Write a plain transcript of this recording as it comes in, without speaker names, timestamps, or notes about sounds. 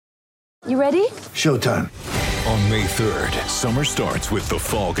You ready? Showtime. On May 3rd, summer starts with The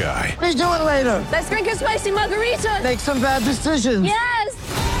Fall Guy. Let's do it later. Let's drink a spicy margarita. Make some bad decisions. Yes!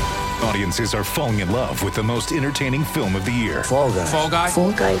 Audiences are falling in love with the most entertaining film of the year. Fall Guy. Fall Guy?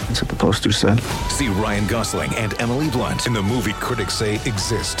 Fall Guy. That's what the poster said. See Ryan Gosling and Emily Blunt in the movie critics say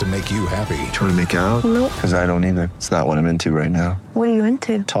exists to make you happy. Trying to make it out? Nope. Because I don't either. It's not what I'm into right now. What are you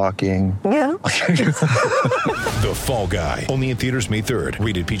into? Talking. Yeah. The Fall Guy. Only in theaters May 3rd.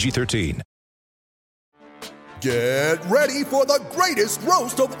 Rated PG-13. Get ready for the greatest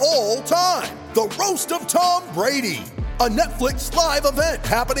roast of all time. The Roast of Tom Brady. A Netflix live event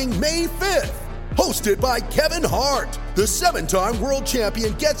happening May 5th. Hosted by Kevin Hart. The 7-time world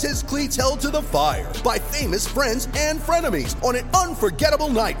champion gets his cleats held to the fire by famous friends and frenemies on an unforgettable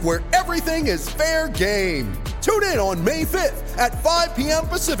night where everything is fair game. Tune in on May 5th at 5 p.m.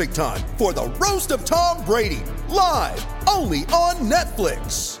 Pacific time for the Roast of Tom Brady. Live only on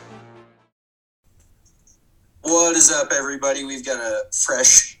Netflix. What is up, everybody? We've got a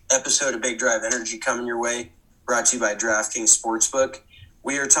fresh episode of Big Drive Energy coming your way, brought to you by DraftKings Sportsbook.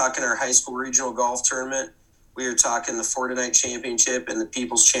 We are talking our high school regional golf tournament. We are talking the Florida Night Championship and the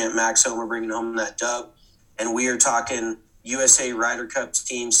People's Champ Max Homer bringing home that dub. And we are talking USA Ryder Cup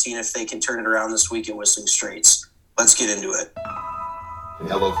teams, seeing if they can turn it around this week at Whistling Straits. Let's get into it.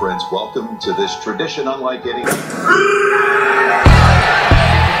 Hello, friends. Welcome to this tradition unlike any.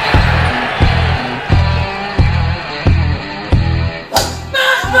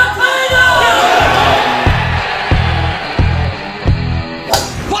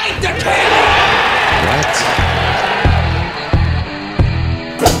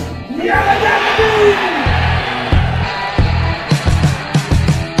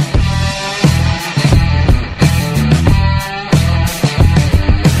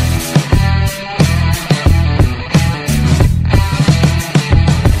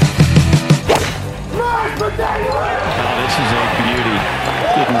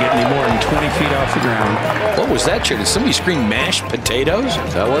 What was that, Chair? Did somebody scream mashed potatoes?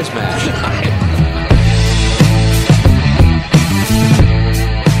 That was mashed.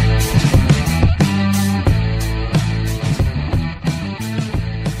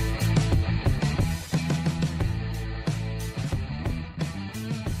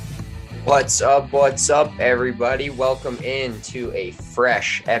 What's up, everybody? Welcome into a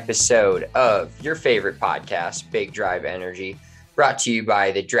fresh episode of your favorite podcast, Big Drive Energy, brought to you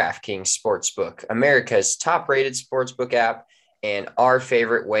by the DraftKings Sportsbook, America's top-rated sportsbook app, and our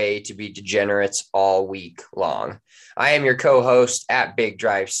favorite way to be degenerates all week long. I am your co-host at Big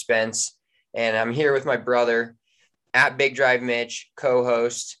Drive Spence, and I'm here with my brother at Big Drive Mitch,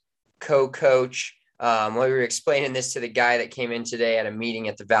 co-host, co-coach. We were explaining this to the guy that came in today at a meeting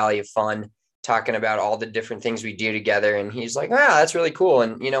at the Valley of Fun, talking about all the different things we do together. And he's like, wow, that's really cool.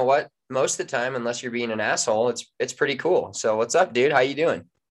 And you know what? Most of the time, unless you're being an asshole, it's pretty cool. So what's up, dude? How you doing?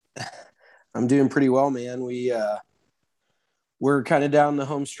 I'm doing pretty well, man. We're kind of down the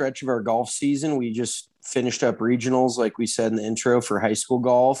home stretch of our golf season. We just finished up regionals, like we said in the intro, for high school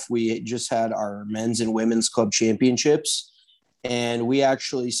golf. We just had our men's and women's club championships. And we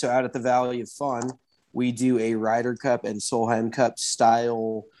actually, so out at the Valley of Fun, we do a Ryder Cup and Solheim Cup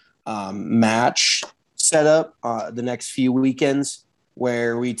style match setup the next few weekends,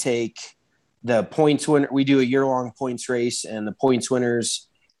 where we take the points winner. We do a year-long points race, and the points winners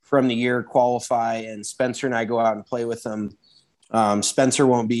from the year qualify, and Spencer and I go out and play with them. Spencer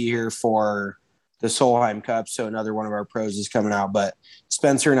won't be here for the Solheim Cup, so another one of our pros is coming out, but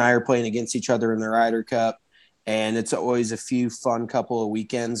Spencer and I are playing against each other in the Ryder Cup, and it's always a few fun couple of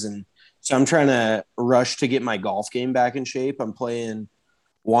weekends. And so I'm trying to rush to get my golf game back in shape. I'm playing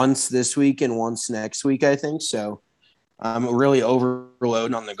once this week and once next week, I think. So I'm really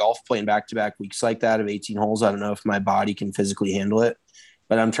overloading on the golf, playing back-to-back weeks like that of 18 holes. I don't know if my body can physically handle it,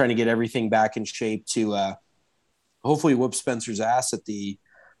 but I'm trying to get everything back in shape to hopefully whoop Spencer's ass at the,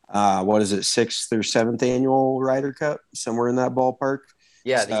 6th or 7th annual Ryder Cup, somewhere in that ballpark.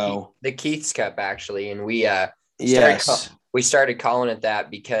 Yeah, so, the Keith's Cup, actually. And we started calling it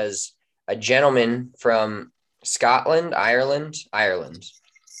that because a gentleman from Ireland.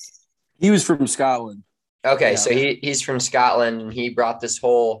 He was from Scotland. Okay, yeah. So he's from Scotland, and he brought this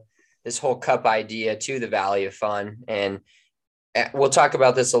whole cup idea to the Valley of Fun. And we'll talk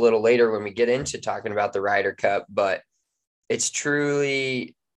about this a little later when we get into talking about the Ryder Cup, but it's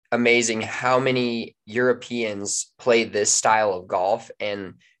truly amazing how many Europeans play this style of golf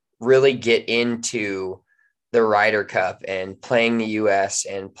and really get into the Ryder Cup and playing the US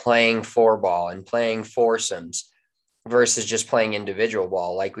and playing four ball and playing foursomes versus just playing individual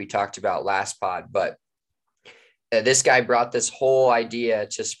ball, like we talked about last pod. But this guy brought this whole idea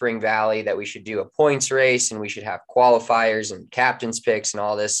to Spring Valley that we should do a points race and we should have qualifiers and captain's picks and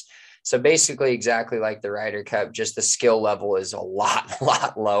all this. So basically exactly like the Ryder Cup, just the skill level is a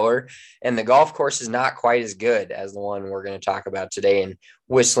lot lower. And the golf course is not quite as good as the one we're going to talk about today in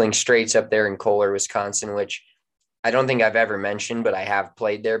Whistling Straits up there in Kohler, Wisconsin, which I don't think I've ever mentioned, but I have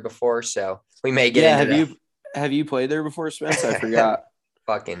played there before. So we may get into that. Have you played there before, Spence? I forgot.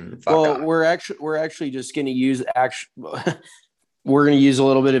 Fuck off. We're actually just going to use we're going to use a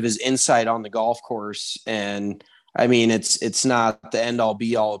little bit of his insight on the golf course, and I mean it's not the end all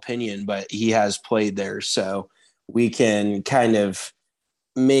be all opinion, but he has played there, so we can kind of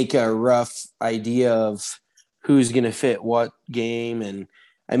make a rough idea of who's going to fit what game. And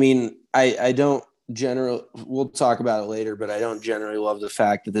I mean, I don't generally, we'll talk about it later, but I don't generally love the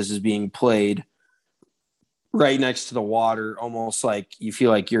fact that this is being played right next to the water, almost like you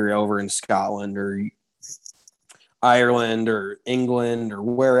feel like you're over in Scotland or Ireland or England or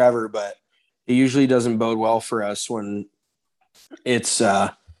wherever, but it usually doesn't bode well for us when it's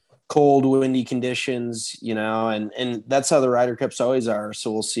cold, windy conditions, and that's how the Ryder Cups always are.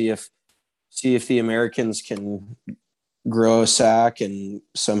 So we'll see if the Americans can grow a sack and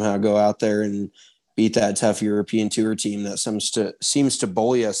somehow go out there and beat that tough European Tour team that seems to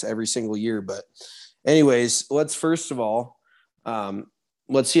bully us every single year. But anyways, let's first of all,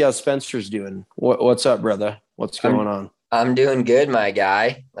 let's see how Spencer's doing. What's up, brother? What's going on? I'm doing good, my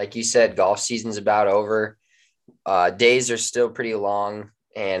guy. Like you said, golf season's about over. Days are still pretty long,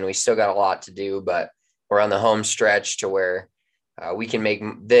 and we still got a lot to do, but we're on the home stretch to where we can make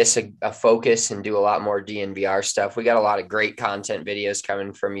this a focus and do a lot more DNVR stuff. We got a lot of great content videos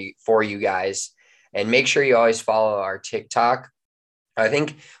coming for you guys, and make sure you always follow our TikTok. I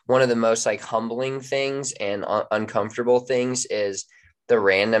think one of the most humbling things and uncomfortable things is the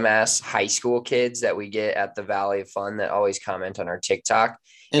random ass high school kids that we get at the Valley of Fun that always comment on our TikTok.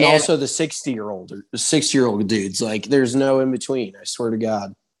 And also the 60-year-old dudes. There's no in between. I swear to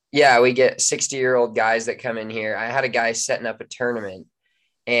God. Yeah. We get 60-year-old guys that come in here. I had a guy setting up a tournament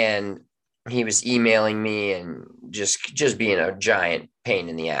and he was emailing me and just being a giant pain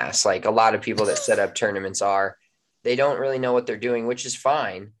in the ass. Like a lot of people that set up tournaments they don't really know what they're doing, which is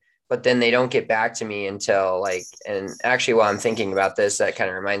fine, but then they don't get back to me until and actually while I'm thinking about this, that kind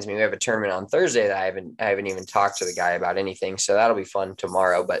of reminds me, we have a tournament on Thursday that I haven't even talked to the guy about anything. So that'll be fun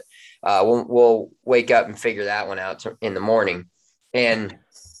tomorrow, but we'll wake up and figure that one out in the morning. And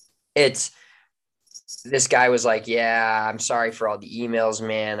this guy was like, yeah, I'm sorry for all the emails,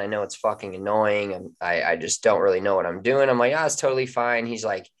 man. I know it's fucking annoying. And I just don't really know what I'm doing. I'm like, it's totally fine. He's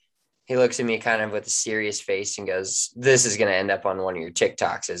like, he looks at me kind of with a serious face and goes, this is going to end up on one of your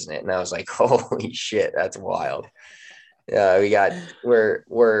TikToks, isn't it? And I was like, holy shit, that's wild.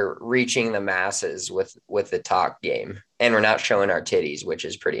 We're reaching the masses with the talk game, and we're not showing our titties, which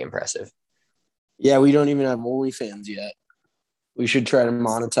is pretty impressive. Yeah. We don't even have OnlyFans yet. We should try to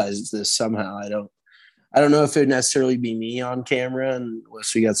monetize this somehow. I don't know if it would necessarily be me on camera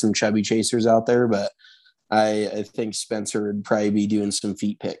unless we got some chubby chasers out there, but I think Spencer would probably be doing some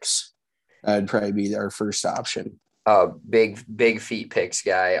feet pics. That'd probably be our first option. Oh, big feet pics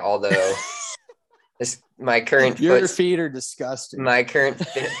guy. Although my current feet are disgusting. My current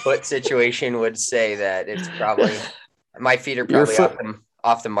foot situation would say that it's probably my feet are probably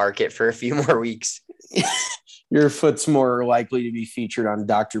off the market for a few more weeks. Your foot's more likely to be featured on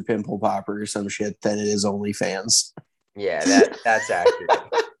Dr. Pimple Popper or some shit than it is OnlyFans. Yeah, that's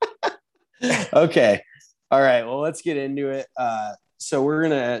accurate. Okay. All right. Well, let's get into it. So we're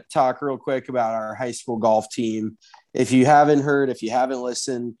going to talk real quick about our high school golf team. If you haven't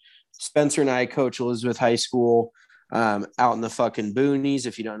listened, Spencer and I coach Elizabeth High School out in the fucking boonies.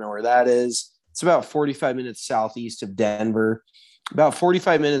 If you don't know where that is, it's about 45 minutes southeast of Denver, about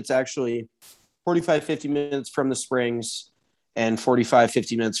 50 minutes from the Springs and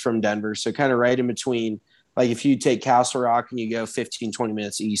 50 minutes from Denver. So kind of right in between, if you take Castle Rock and you go 15, 20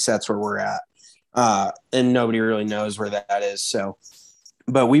 minutes east, that's where we're at. And nobody really knows where that is. So,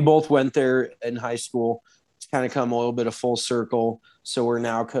 but we both went there in high school. It's kind of come a little bit of full circle. So we're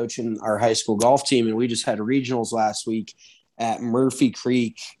now coaching our high school golf team, and we just had regionals last week at Murphy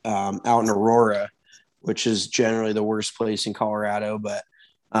Creek out in Aurora, which is generally the worst place in Colorado. But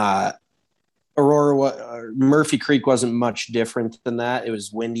Murphy Creek wasn't much different than that. It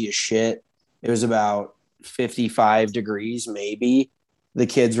was windy as shit. It was about 55 degrees, maybe. The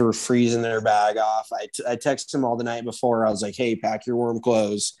kids were freezing their bag off. I texted them all the night before. I was like, hey, pack your warm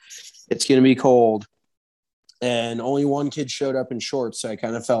clothes. It's going to be cold. And only one kid showed up in shorts, so I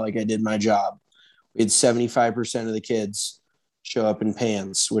kind of felt like I did my job. We had 75% of the kids show up in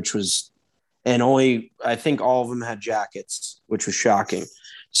pants, which was and I think all of them had jackets, which was shocking.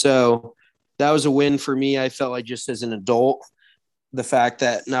 So that was a win for me. I felt like just as an adult, the fact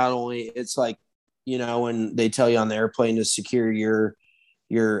that not only it's like, when they tell you on the airplane to secure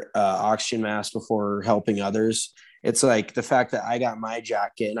your oxygen mask before helping others, it's like the fact that I got my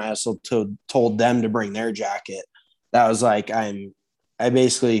jacket and I also told them to bring their jacket. That was like, I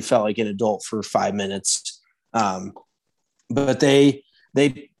basically felt like an adult for 5 minutes. But they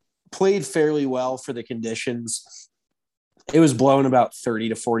played fairly well for the conditions. It was blowing about 30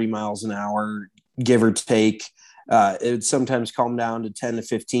 to 40 miles an hour, give or take. It would sometimes calm down to 10 to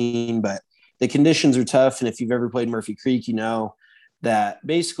 15, but the conditions are tough. And if you've ever played Murphy Creek, you know that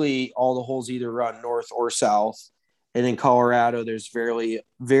basically all the holes either run north or south. And in Colorado, there's very,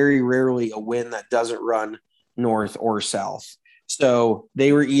 very rarely a wind that doesn't run north or south. So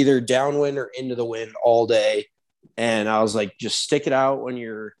they were either downwind or into the wind all day. And I was like, just stick it out when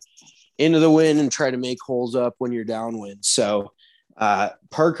you're into the wind and try to make holes up when you're downwind. So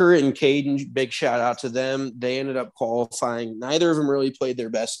Parker and Caden, big shout out to them. They ended up qualifying. Neither of them really played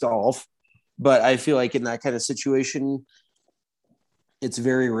their best golf, but I feel like in that kind of situation, it's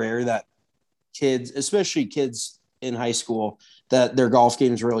very rare that kids, especially kids in high school, that their golf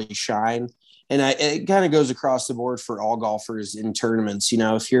games really shine. And it kind of goes across the board for all golfers in tournaments.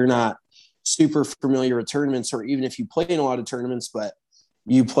 If you're not super familiar with tournaments, or even if you play in a lot of tournaments, but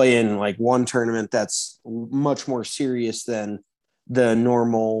you play in like one tournament that's much more serious than the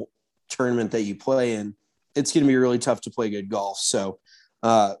normal tournament that you play in, it's going to be really tough to play good golf. So,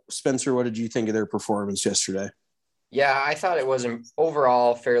 Spencer, what did you think of their performance yesterday? Yeah, I thought it was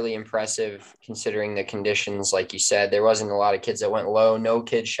overall fairly impressive considering the conditions. Like you said, there wasn't a lot of kids that went low. No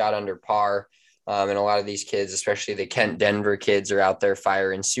kids shot under par. And a lot of these kids, especially the Kent Denver kids, are out there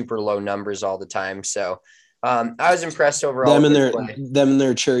firing super low numbers all the time. So I was impressed overall. Them and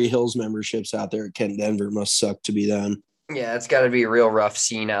their Cherry Hills memberships out there at Kent Denver must suck to be them. Yeah, it's got to be a real rough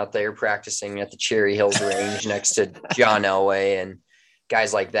scene out there practicing at the Cherry Hills range next to John Elway and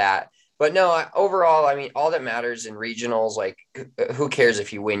guys like that. But no, overall, I mean, all that matters in regionals, like who cares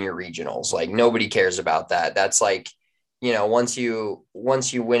if you win your regionals? Like nobody cares about that. That's like, once you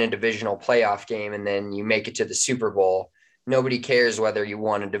win a divisional playoff game and then you make it to the Super Bowl, nobody cares whether you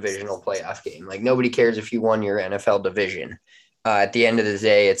won a divisional playoff game. Like nobody cares if you won your NFL division. At the end of the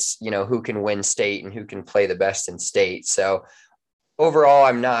day, it's, who can win state and who can play the best in state. So overall,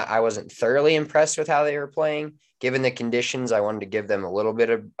 I wasn't thoroughly impressed with how they were playing. Given the conditions, I wanted to give them a little bit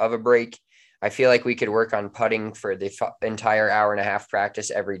of a break. I feel like we could work on putting for the entire hour and a half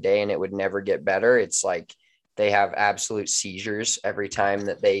practice every day and it would never get better. It's like they have absolute seizures every time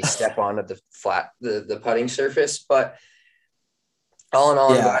that they step onto the putting surface. But all in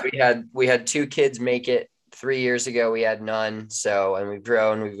all, yeah. we had 2 kids make it. 3 years ago, we had none. So, and we've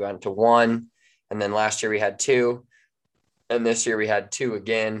grown, we've gone to 1. And then last year we had 2. And this year we had 2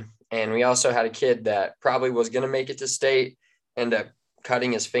 again. And we also had a kid that probably was going to make it to state, end up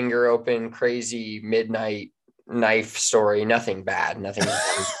cutting his finger open, crazy midnight knife story. Nothing bad. Nothing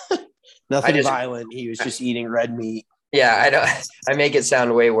violent. He was just eating red meat. Yeah, I make it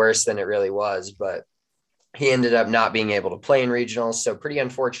sound way worse than it really was, but he ended up not being able to play in regionals. So pretty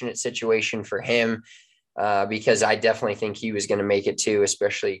unfortunate situation for him because I definitely think he was going to make it too,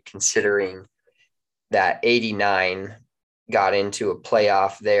 especially considering that 89 got into a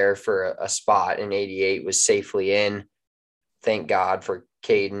playoff there for a spot and 88 was safely in. Thank God for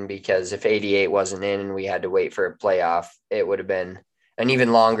Caden, because if 88 wasn't in and we had to wait for a playoff, it would have been an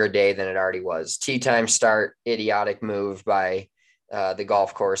even longer day than it already was. Tee time start, idiotic move by the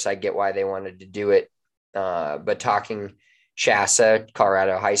golf course. I get why they wanted to do it. But talking CHSAA,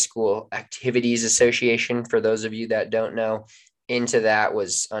 Colorado High School Activities Association, for those of you that don't know, into that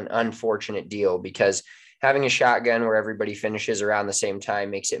was an unfortunate deal because having a shotgun where everybody finishes around the same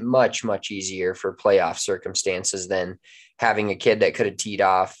time makes it much, much easier for playoff circumstances than having a kid that could have teed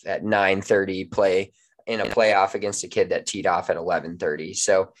off at 9:30 play in a playoff against a kid that teed off at 11:30.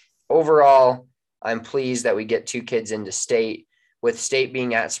 So overall, I'm pleased that we get 2 kids into state. With state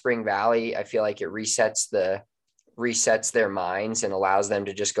being at Spring Valley, I feel like it resets their minds and allows them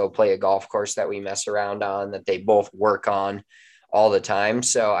to just go play a golf course that we mess around on, that they both work on all the time.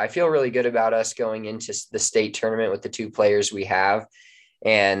 So I feel really good about us going into the state tournament with the 2 players we have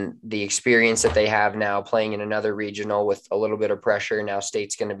and the experience that they have now playing in another regional with a little bit of pressure. Now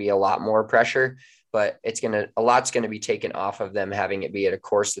state's going to be a lot more pressure, but a lot's going to be taken off of them having it be at a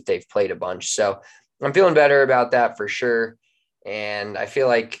course that they've played a bunch. So I'm feeling better about that for sure. And I feel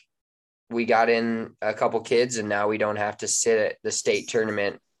like we got in a couple kids and now we don't have to sit at the state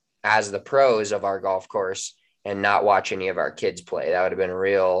tournament as the pros of our golf course and not watch any of our kids play. That would have been a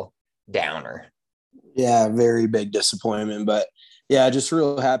real downer. Yeah, very big disappointment. But yeah, just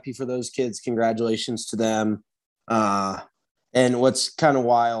real happy for those kids. Congratulations to them. And what's kind of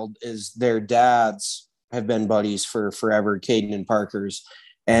wild is their dads have been buddies for forever, Caden and Parker's,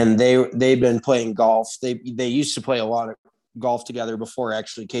 and they've been playing golf. They used to play a lot of golf together before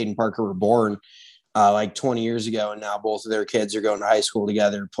actually Caden and Parker were born, like 20 years ago, and now both of their kids are going to high school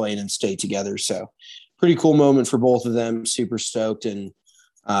together, playing in state together. So pretty cool moment for both of them. Super stoked, and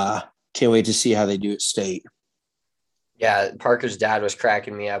can't wait to see how they do at state. Yeah, Parker's dad was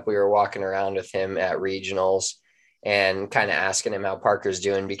cracking me up. We were walking around with him at regionals and kind of asking him how Parker's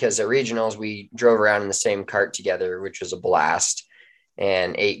doing, because at regionals we drove around in the same cart together, which was a blast,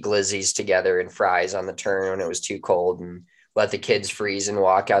 and ate glizzies together and fries on the turn when it was too cold, and let the kids freeze and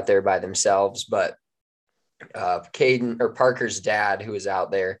walk out there by themselves. But Caden or Parker's dad, who was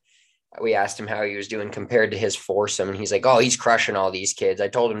out there, we asked him how he was doing compared to his foursome, and he's like, "Oh, he's crushing all these kids. I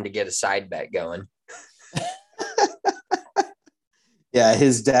told him to get a side bet going." Yeah,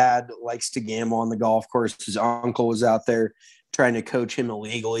 his dad likes to gamble on the golf course. His uncle was out there trying to coach him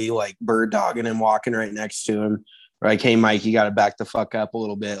illegally, like bird dogging him, walking right next to him. Like, "Hey, Mike, you got to back the fuck up a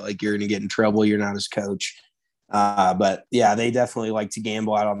little bit. Like, you're going to get in trouble. You're not his coach." But yeah, they definitely like to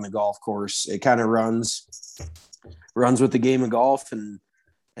gamble out on the golf course. It kind of runs with the game of golf, and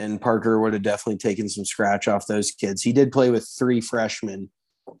Parker would have definitely taken some scratch off those kids. He did play with 3 freshmen,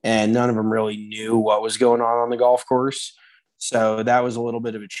 and none of them really knew what was going on the golf course. So that was a little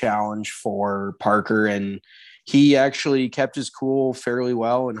bit of a challenge for Parker, and he actually kept his cool fairly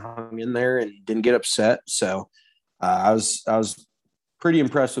well and hung in there and didn't get upset. So I was pretty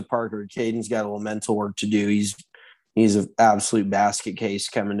impressed with Parker. Caden's got a little mental work to do. He's an absolute basket case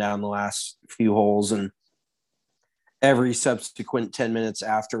coming down the last few holes, and every subsequent 10 minutes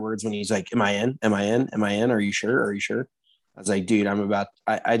afterwards when he's like, "Am I in? Am I in? Am I in? Are you sure? Are you sure?" I was like, "Dude,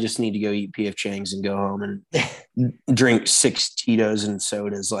 I just need to go eat P.F. Chang's and go home and drink 6 Tito's and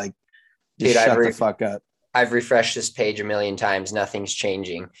sodas. Like, just shut the fuck up." I've refreshed this page a million times. Nothing's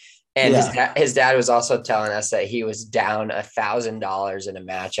changing. And his dad was also telling us that he was down $1,000 in a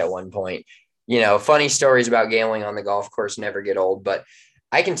match at one point. You know, funny stories about gambling on the golf course never get old, but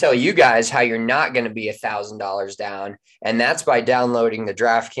I can tell you guys how you're not going to be $1,000 down. And that's by downloading the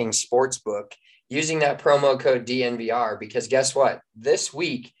DraftKings Sportsbook, using that promo code DNVR, because guess what? This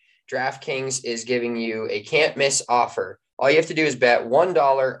week, DraftKings is giving you a can't miss offer. All you have to do is bet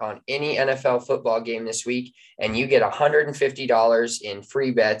 $1 on any NFL football game this week, and you get $150 in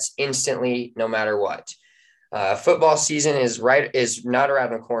free bets instantly, no matter what. Football season is not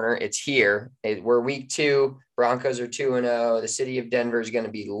around the corner. It's here. We're week 2. Broncos are 2-0. The city of Denver is going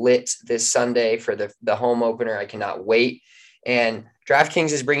to be lit this Sunday for the home opener. I cannot wait. And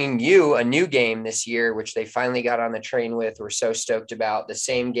DraftKings is bringing you a new game this year, which they finally got on the train with. We're so stoked about the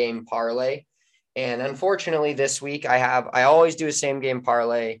same game parlay. And unfortunately this week I always do a same game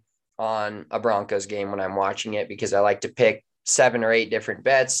parlay on a Broncos game when I'm watching it, because I like to pick 7 or 8 different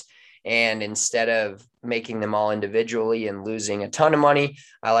bets. And instead of making them all individually and losing a ton of money,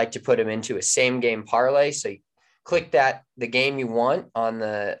 I like to put them into a same game parlay. So you click the game you want on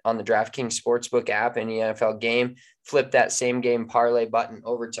the DraftKings Sportsbook app, any NFL game, flip that same game parlay button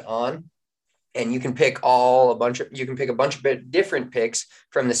over to on, and you can pick a bunch of different picks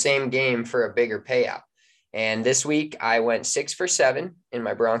from the same game for a bigger payout. And this week I went 6 for 7 in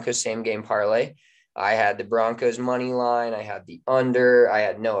my Broncos same game parlay. I had the Broncos money line. I had the under. I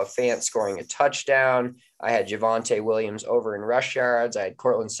had Noah Fant scoring a touchdown. I had Javonte Williams over in rush yards. I had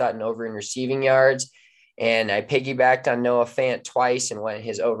Cortland Sutton over in receiving yards. And I piggybacked on Noah Fant twice and went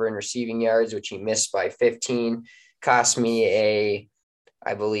his over in receiving yards, which he missed by 15. Cost me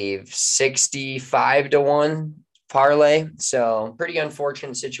I believe, 65-1 parlay. So pretty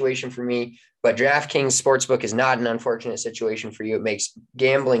unfortunate situation for me. But DraftKings Sportsbook is not an unfortunate situation for you. It makes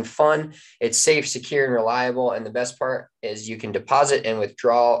gambling fun. It's safe, secure, and reliable. And the best part is you can deposit and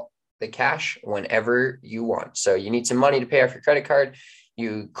withdraw the cash whenever you want. So you need some money to pay off your credit card.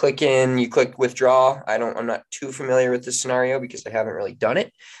 You click withdraw. I'm not too familiar with this scenario because I haven't really done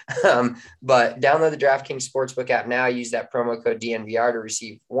it. But download the DraftKings Sportsbook app now. Use that promo code DNVR to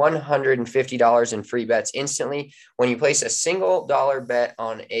receive $150 in free bets instantly when you place a single dollar bet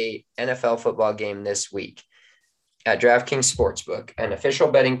on a NFL football game this week. At DraftKings Sportsbook, an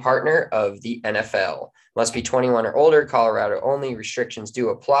official betting partner of the NFL. Must be 21 or older, Colorado only. Restrictions do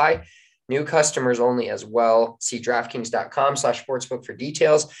apply. New customers only as well. See DraftKings.com/sportsbook for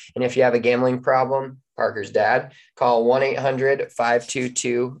details. And if you have a gambling problem, Parker's dad, call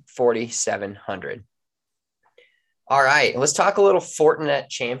 1-800-522-4700. All right, let's talk a little Fortinet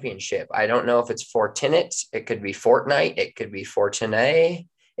Championship. I don't know if it's Fortinet. It could be Fortnite. It could be Fortinet.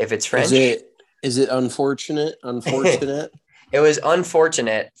 if it's French. Is it unfortunate? Unfortunate? It was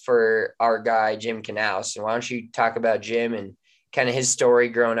unfortunate for our guy, Jim Knaus. And why don't you talk about Jim and kind of his story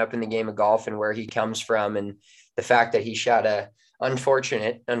growing up in the game of golf and where he comes from, and the fact that he shot a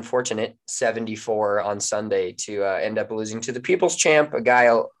unfortunate 74 on Sunday to end up losing to the People's Champ, a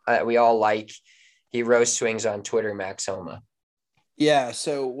guy we all like. He roast swings on Twitter, Max Homa. Yeah.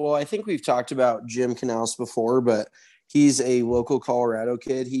 So, well, I think we've talked about Jim Knaus before, but he's a local Colorado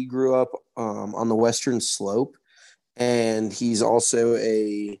kid. He grew up on the Western Slope, and he's also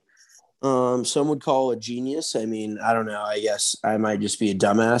some would call a genius. I mean, I don't know. I guess I might just be a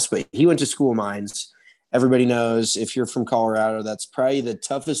dumbass, but he went to School of Mines. Everybody knows if you're from Colorado, that's probably the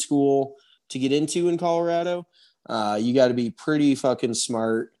toughest school to get into in Colorado. You got to be pretty fucking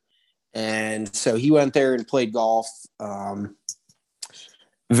smart. And so he went there and played golf.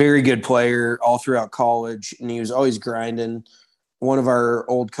 Very good player all throughout college, and he was always grinding. One of our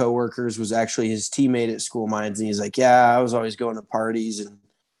old coworkers was actually his teammate at School of Mines, and he's like, yeah, I was always going to parties,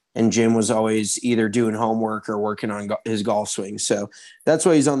 and Jim was always either doing homework or working on his golf swing. So that's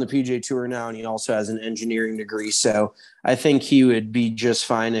why he's on the PGA Tour now, and he also has an engineering degree. So I think he would be just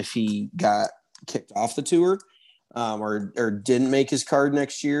fine if he got kicked off the tour or didn't make his card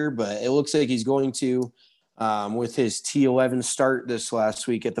next year. But it looks like he's going to with his T11 start this last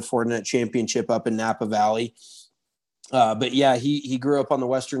week at the Fortinet Championship up in Napa Valley. But yeah, he grew up on the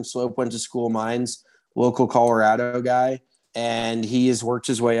Western Slope, went to School of Mines, local Colorado guy, and he has worked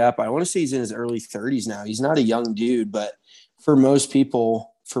his way up. I want to say he's in his early 30s now. He's not a young dude, but for most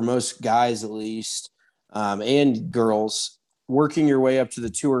people, for most guys at least, and girls, working your way up to the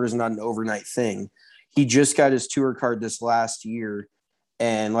tour is not an overnight thing. He just got his tour card this last year,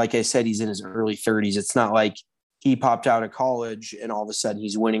 and like I said, he's in his early 30s. It's not like he popped out of college and all of a sudden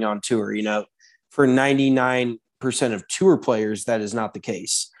he's winning on tour. You know, for 99% of tour players, that is not the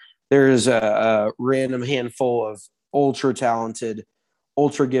case. There is a random handful of ultra talented,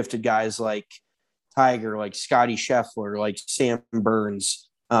 ultra gifted guys like Tiger, like Scotty Scheffler, like Sam Burns.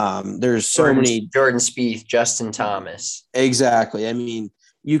 There's so many. Jordan Spieth, Justin Thomas. Exactly. I mean,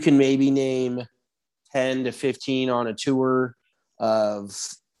 you can maybe name 10 to 15 on a tour of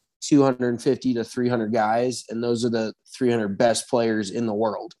 250 to 300 guys, and those are the 300 best players in the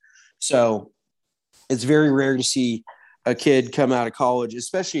world. So it's very rare to see a kid come out of college,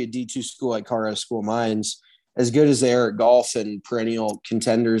 especially a D2 school like Colorado School of Mines, as good as they are at golf and perennial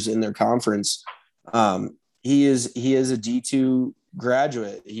contenders in their conference. He is a D2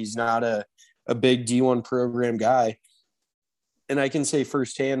 graduate. He's not a big D1 program guy. And I can say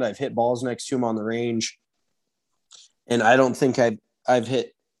firsthand, I've hit balls next to him on the range, and I don't think I've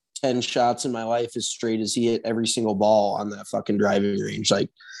hit 10 shots in my life as straight as he hit every single ball on that fucking driving range. Like,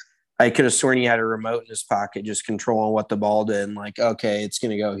 I could have sworn he had a remote in his pocket just controlling what the ball did. And like, okay, it's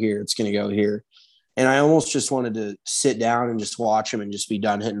going to go here. It's going to go here. And I almost just wanted to sit down and just watch him and just be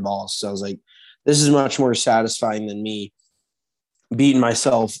done hitting balls. So I was like, this is much more satisfying than me beating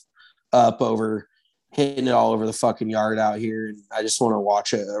myself up over hitting it all over the fucking yard out here. And I just want to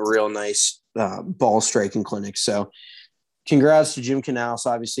watch a real nice ball striking clinic. So congrats to Jim Knaus,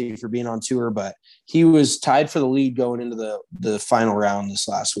 obviously, for being on tour, but he was tied for the lead going into the final round this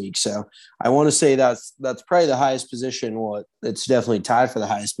last week. So I want to say that's probably the highest position. Well, it's definitely tied for the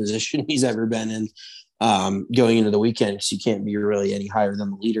highest position he's ever been in going into the weekend, because you can't be really any higher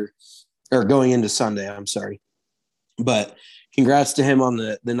than the leader, or going into Sunday. I'm sorry. But congrats to him on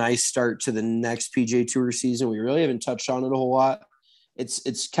the nice start to the next PGA Tour season. We really haven't touched on it a whole lot.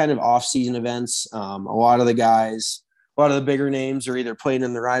 It's kind of off-season events. A lot of the bigger names are either playing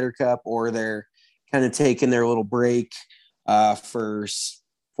in the Ryder Cup or they're kind of taking their little break for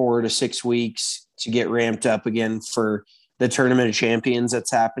 4 to 6 weeks to get ramped up again for the Tournament of Champions that's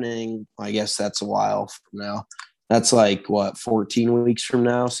happening. I guess that's a while from now. That's like 14 weeks from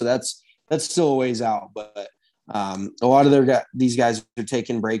now. So that's still a ways out, but a lot of these guys are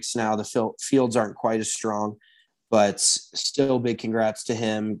taking breaks now. The fields aren't quite as strong, but still big congrats to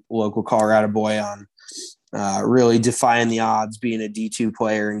him, local Colorado boy, on really defying the odds, being a D2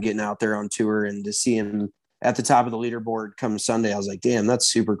 player and getting out there on tour. And to see him at the top of the leaderboard come Sunday, I was like, damn, that's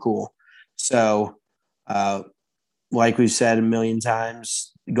super cool. So like we've said a million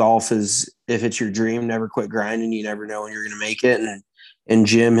times, golf is, if it's your dream, never quit grinding. You never know when you're going to make it. And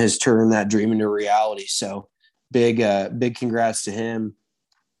Jim has turned that dream into reality. So big congrats to him.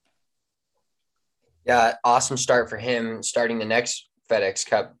 Yeah, awesome start for him starting the next FedEx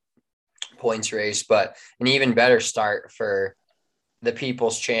Cup points race, but an even better start for the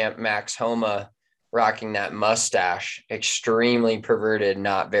People's Champ, Max Homa, rocking that mustache, extremely perverted,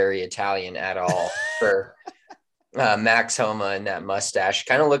 not very Italian at all, for Max Homa and that mustache,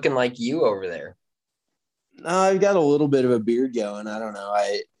 kind of looking like you over there. I've got a little bit of a beard going. I don't know.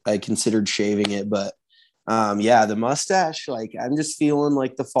 I considered shaving it, but yeah, the mustache, like I'm just feeling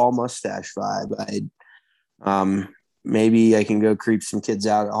like the fall mustache vibe. Maybe I can go creep some kids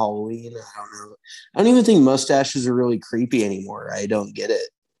out at Halloween. I don't know. I don't even think mustaches are really creepy anymore. I don't get it.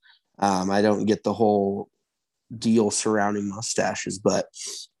 I don't get the whole deal surrounding mustaches, but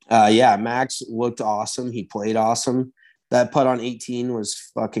yeah, Max looked awesome. He played awesome. That putt on 18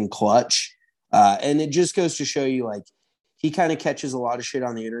 was fucking clutch. And it just goes to show you, like, he kind of catches a lot of shit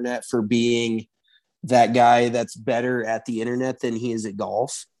on the internet for being that guy that's better at the internet than he is at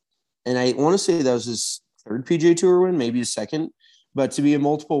golf. And I want to say that was his third PGA Tour win, maybe his second. But to be a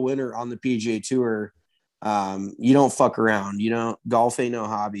multiple winner on the PGA Tour, you don't fuck around. You know, golf ain't no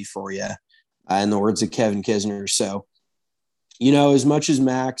hobby for you, in the words of Kevin Kisner. So, you know, as much as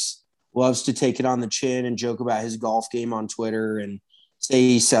Max loves to take it on the chin and joke about his golf game on Twitter and say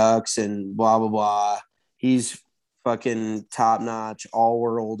he sucks and blah, blah, blah, he's fucking top-notch,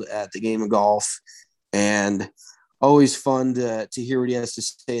 all-world at the game of golf. And always fun to hear what he has to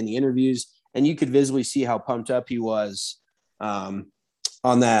say in the interviews. And you could visibly see how pumped up he was on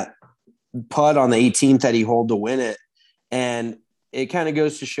that putt on the 18th that he holed to win it. And it kind of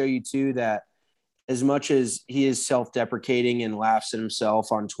goes to show you, too, that as much as he is self-deprecating and laughs at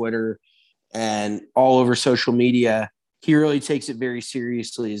himself on Twitter and all over social media, he really takes it very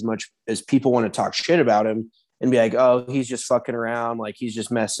seriously, as much as people want to talk shit about him and be like, oh, he's just fucking around. Like, he's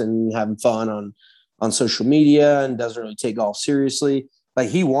just messing, having fun on social media and doesn't really take golf seriously. Like,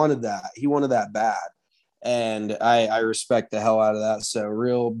 he wanted that. He wanted that bad. And I respect the hell out of that. So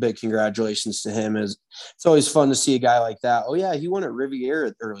real big congratulations to him. It's always fun to see a guy like that. Oh, yeah, he won at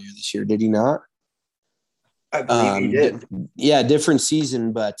Riviera earlier this year, did he not? I believe he did. Yeah, different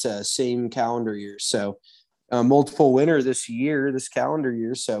season, but same calendar year. So multiple winner this calendar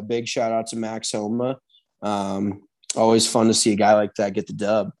year. So big shout out to Max Homa. Always fun to see a guy like that get the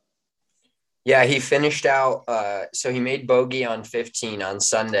dub. Yeah, he finished out. So he made bogey on 15 on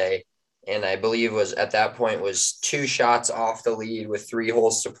Sunday, and I believe was 2 shots off the lead with 3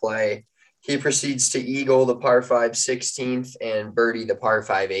 holes to play. He proceeds to eagle the par 5 16th and birdie the par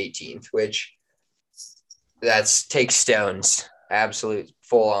 5 18th, which takes stones. Absolute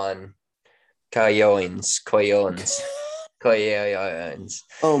full on coyones.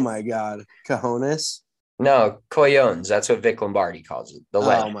 Oh my God. Cojones? No, coyones. That's what Vic Lombardi calls it. The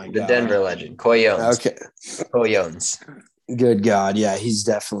legend, my God. The Denver legend. Coyones. Okay. Coyones. Good God. Yeah, he's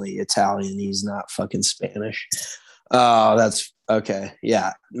definitely Italian. He's not fucking Spanish. Oh, that's okay.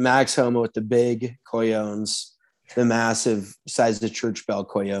 Yeah. Max Homa with the big coyones, the massive size of the church bell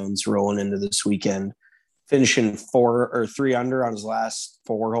coyones rolling into this weekend, finishing 3 under on his last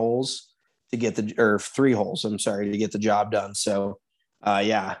 4 holes to get 3 holes, to get the job done. So,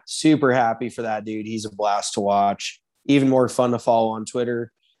 yeah, super happy for that dude. He's a blast to watch. Even more fun to follow on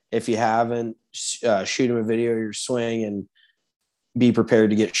Twitter. If you haven't, shoot him a video of your swing and be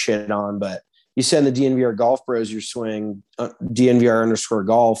prepared to get shit on. But you send the DNVR Golf Bros your swing,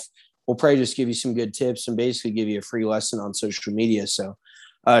 DNVR_golf. We'll probably just give you some good tips and basically give you a free lesson on social media. So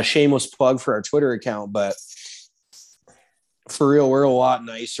shameless plug for our Twitter account, but for real, we're a lot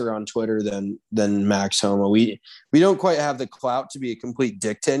nicer on Twitter than Max Homa. We don't quite have the clout to be a complete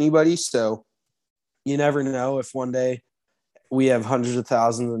dick to anybody. So you never know if one day we have hundreds of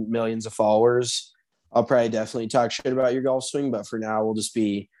thousands and millions of followers. I'll probably definitely talk shit about your golf swing, but for now we'll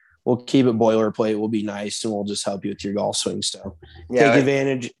keep it boilerplate. We'll be nice and we'll just help you with your golf swing. So take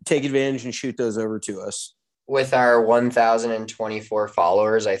advantage and shoot those over to us. With our 1,024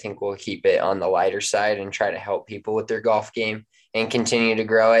 followers, I think we'll keep it on the lighter side and try to help people with their golf game and continue to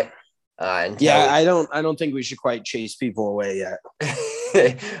grow it. I don't think we should quite chase people away yet.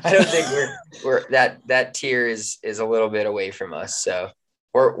 I don't think we're that tier is a little bit away from us. So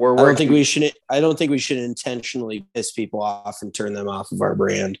we're I don't think we should intentionally piss people off and turn them off of our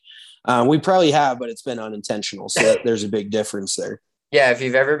brand. We probably have, but it's been unintentional. So there's a big difference there. Yeah, if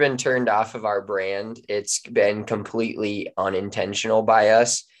you've ever been turned off of our brand, it's been completely unintentional by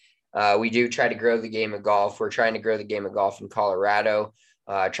us. We do try to grow the game of golf. We're trying to grow the game of golf in Colorado,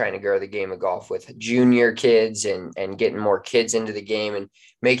 trying to grow the game of golf with junior kids and getting more kids into the game and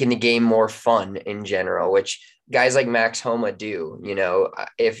making the game more fun in general, which guys like Max Homa do. You know,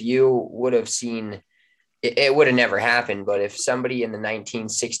 if you would have seen it would have never happened. But if somebody in the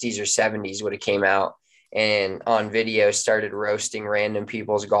 1960s or 70s would have came out and on video started roasting random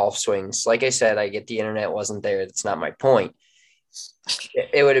people's golf swings, like I said, I get the internet wasn't there. That's not my point.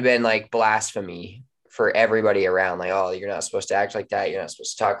 It would have been like blasphemy for everybody around. Like, oh, you're not supposed to act like that. You're not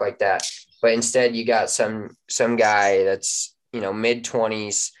supposed to talk like that. but instead you got some guy that's,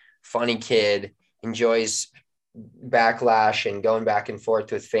 mid-20s, funny kid, enjoys backlash and going back and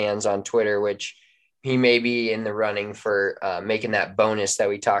forth with fans on Twitter, which he may be in the running for making that bonus that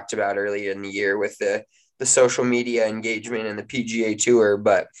we talked about earlier in the year with the social media engagement and the PGA Tour.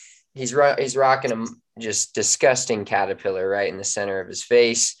 But he's rocking a just disgusting caterpillar right in the center of his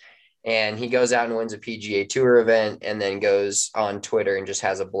face. And he goes out and wins a PGA Tour event and then goes on Twitter and just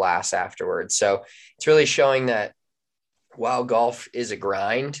has a blast afterwards. So it's really showing that while golf is a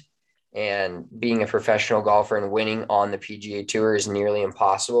grind and being a professional golfer and winning on the PGA Tour is nearly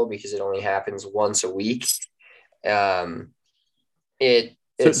impossible because it only happens once a week.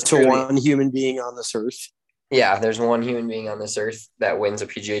 It's one human being on this earth. Yeah, there's one human being on this earth that wins a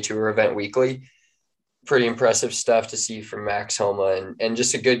PGA Tour event weekly. Pretty impressive stuff to see from Max Homa, and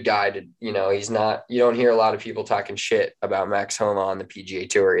just a good guy to, you don't hear a lot of people talking shit about Max Homa on the PGA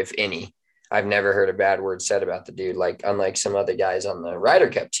Tour, if any. I've never heard a bad word said about the dude, unlike some other guys on the Ryder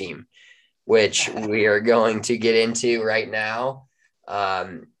Cup team, which we are going to get into right now.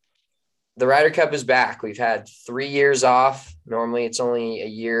 The Ryder Cup is back. We've had 3 years off. Normally it's only a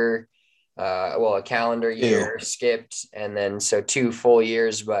year, a calendar year skipped, and then so 2 full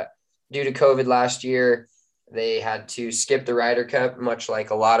years, but due to COVID last year, they had to skip the Ryder Cup, much like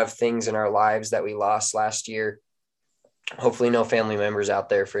a lot of things in our lives that we lost last year. Hopefully no family members out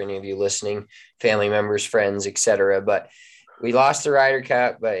there for any of you listening, family members, friends, etc. But we lost the Ryder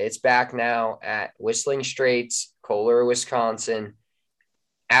Cup, but it's back now at Whistling Straits, Kohler, Wisconsin.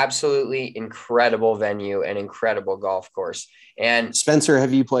 Absolutely incredible venue and incredible golf course. And Spencer,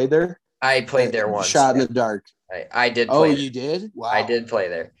 have you played there? I played there once. Shot in the dark. I did play there. You did? Wow. I did play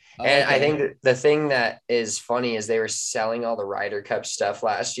there. And I think the thing that is funny is they were selling all the Ryder Cup stuff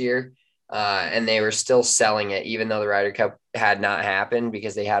last year, and they were still selling it even though the Ryder Cup had not happened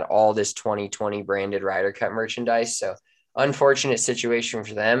because they had all this 2020 branded Ryder Cup merchandise. So unfortunate situation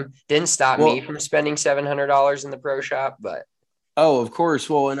for them. Didn't stop me from spending $700 in the pro shop, but. Oh, of course.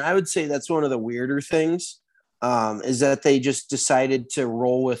 Well, and I would say that's one of the weirder things is that they just decided to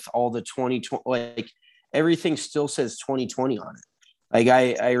roll with all the 2020, everything still says 2020 on it.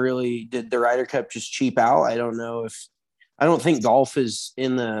 I really did the Ryder Cup just cheap out. I don't think golf is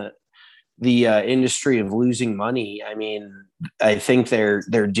in the industry of losing money. I mean, I think they're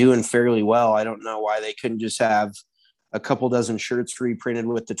doing fairly well. I don't know why they couldn't just have a couple dozen shirts reprinted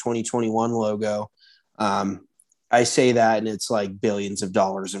with the 2021 logo. I say that, and it's like billions of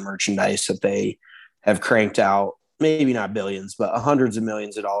dollars in merchandise that they have cranked out. Maybe not billions, but hundreds of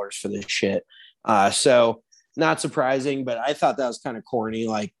millions of dollars for this shit. So not surprising, but I thought that was kind of corny.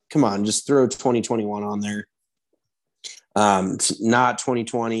 Come on, just throw 2021 on there. It's not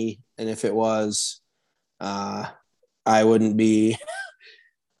 2020. And if it was, I wouldn't be,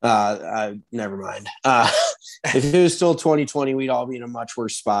 never mind. If it was still 2020, we'd all be in a much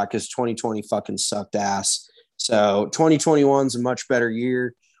worse spot because 2020 fucking sucked ass. So 2021 is a much better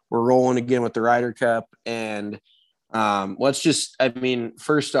year. We're rolling again with the Ryder Cup. And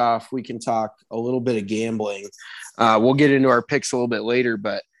first off, we can talk a little bit of gambling. We'll get into our picks a little bit later,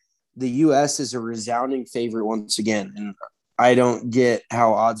 but the U.S. is a resounding favorite once again. And I don't get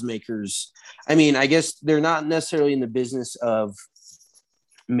how odds makers, I guess they're not necessarily in the business of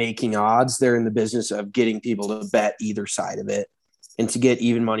making odds. They're in the business of getting people to bet either side of it and to get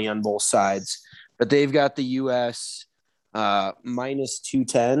even money on both sides. But they've got the U.S. minus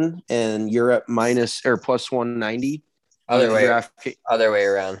 210 and Europe plus 190. Other way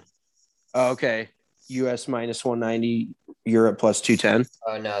around. Oh, okay. U.S. minus 190, Europe plus 210.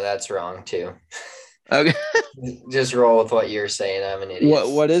 Oh, no, that's wrong too. Okay. Just roll with what you're saying. I'm an idiot.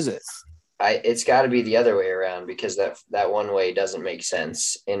 What is it? It's got to be the other way around because that one way doesn't make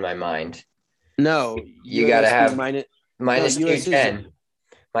sense in my mind. No. You got to have minus 210.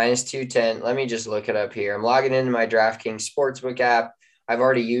 Minus 210. Let me just look it up here. I'm logging into my DraftKings Sportsbook app. I've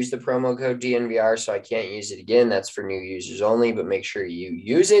already used the promo code DNVR, so I can't use it again. That's for new users only, but make sure you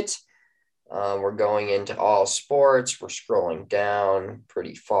use it. We're going into all sports. We're scrolling down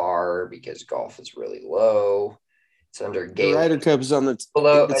pretty far because golf is really low. It's under Gaelic. The Ryder Cup is on the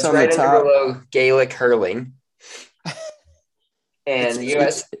below. It's right under below Gaelic hurling. And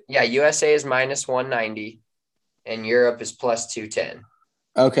the USA is minus 190, and Europe is plus 210.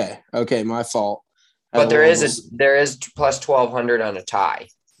 Okay, my fault. But there is plus 1,200 on a tie.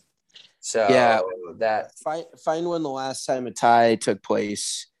 So yeah, that find when the last time a tie took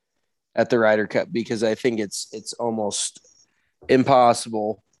place at the Ryder Cup, because I think it's almost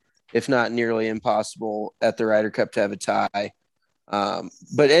impossible, if not nearly impossible, at the Ryder Cup to have a tie.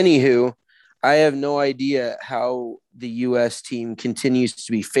 But anywho, I have no idea how the U.S. team continues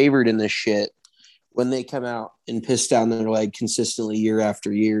to be favored in this shit when they come out and piss down their leg consistently year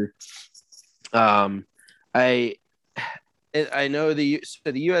after year. I know the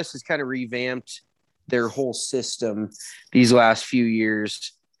U.S. has kind of revamped their whole system these last few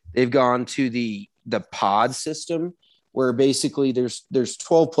years. They've gone to the pod system, where basically there's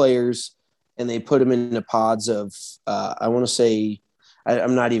 12 players and they put them into pods of I want to say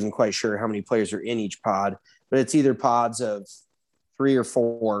I'm not even quite sure how many players are in each pod, but it's either pods of 3 or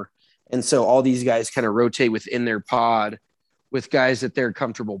 4. And so all these guys kind of rotate within their pod with guys that they're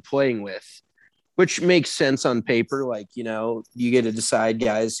comfortable playing with, which makes sense on paper. Like, you know, you get to decide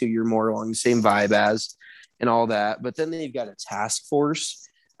guys who you're more along the same vibe as and all that. But then they've got a task force.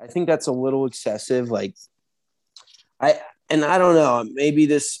 I think that's a little excessive. Like, I don't know, maybe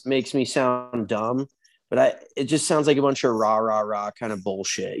this makes me sound dumb, but it just sounds like a bunch of rah kind of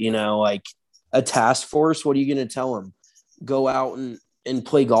bullshit, you know, like a task force. What are you going to tell them? Go out and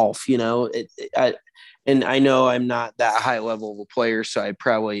play golf, you know? And I know I'm not that high level of a player, so I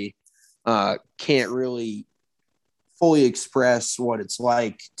probably can't really fully express what it's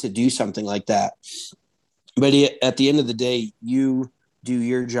like to do something like that. But at the end of the day, you do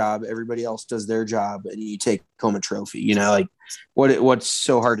your job, everybody else does their job, and you take home a trophy. You know, like what's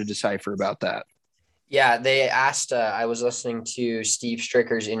so hard to decipher about that? Yeah, they asked, I was listening to Steve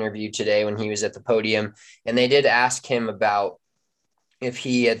Stricker's interview today when he was at the podium, and they did ask him about if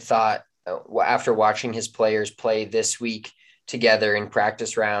he had thought, after watching his players play this week together in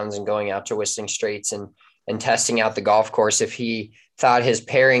practice rounds and going out to Whistling Straits and testing out the golf course, if he thought his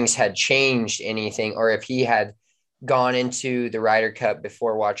pairings had changed anything, or if he had gone into the Ryder Cup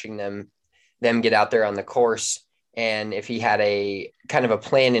before watching them get out there on the course, and if he had a kind of a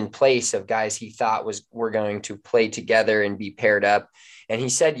plan in place of guys he thought were going to play together and be paired up. And he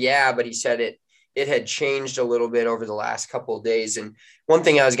said, yeah, but he said it had changed a little bit over the last couple of days. And one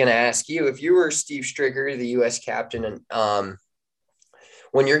thing I was going to ask you, if you were Steve Stricker, the U.S. captain, and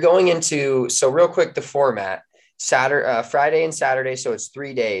when you're going into, so real quick, the format, Friday and Saturday, so it's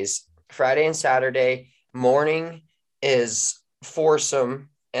 3 days. Friday and Saturday morning is foursome,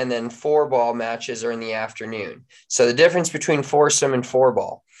 and then 4-ball matches are in the afternoon. So the difference between foursome and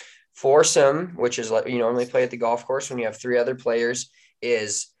 4-ball, foursome, which is like you normally play at the golf course when you have 3 other players,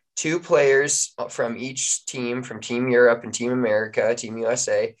 is 2 players from each team, from Team Europe and Team America, Team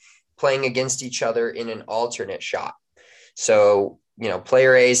USA, playing against each other in an alternate shot. So, you know,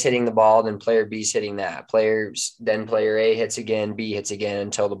 player A is hitting the ball, then player B is hitting that. Player A hits again, B hits again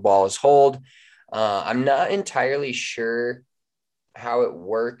until the ball is holed. I'm not entirely sure how it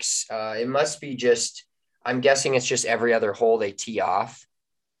works. It must be just, I'm guessing it's just every other hole they tee off.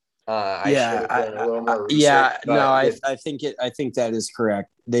 I think that is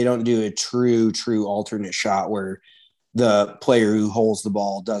correct. They don't do a true alternate shot where the player who holds the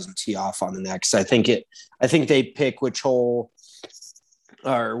ball doesn't tee off on the next. I think they pick which hole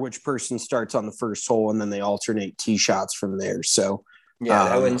or which person starts on the first hole, and then they alternate tee shots from there. So yeah,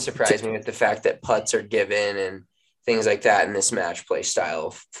 that wouldn't surprise me with the fact that putts are given and things like that in this match play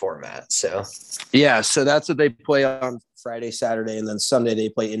style format. So yeah, so that's what they play on Friday, Saturday, and then Sunday they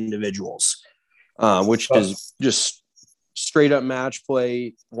play individuals, which is just straight up match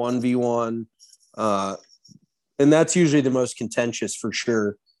play, 1v1. And that's usually the most contentious for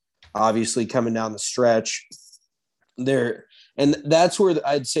sure. Obviously coming down the stretch there. And that's where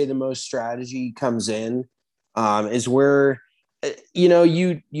I'd say the most strategy comes in, is where, you know,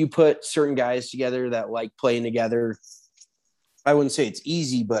 you put certain guys together that like playing together. I wouldn't say it's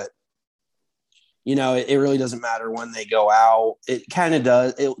easy, but you know, it really doesn't matter when they go out. It kind of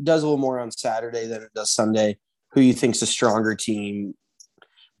does. It does a little more on Saturday than it does Sunday, who you think's a stronger team.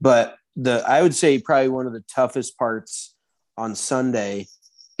 But I would say probably one of the toughest parts on Sunday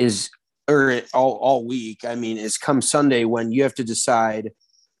is, or all week, I mean, is come Sunday when you have to decide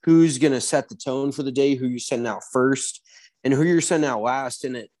who's going to set the tone for the day, who you're sending out first and who you're sending out last.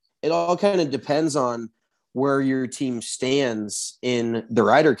 And it all kind of depends on where your team stands in the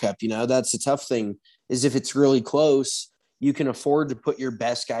Ryder Cup. You know, that's the tough thing, is if it's really close, you can afford to put your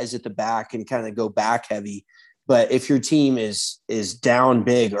best guys at the back and kind of go back heavy. But if your team is down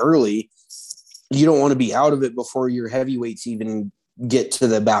big early, you don't want to be out of it before your heavyweights even get to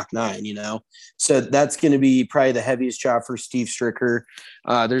the back 9, you know? So that's going to be probably the heaviest job for Steve Stricker.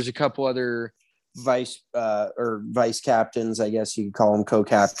 There's a couple other vice captains, I guess you could call them,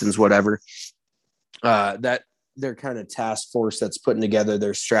 co-captains, whatever, that they're kind of task force that's putting together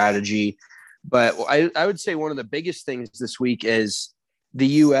their strategy. But I would say one of the biggest things this week is the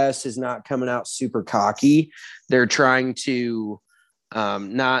U.S. is not coming out super cocky. They're trying to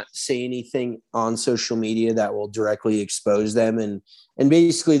not say anything on social media that will directly expose them. And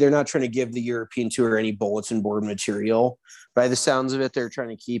basically they're not trying to give the European Tour any bulletin board material. By the sounds of it, they're trying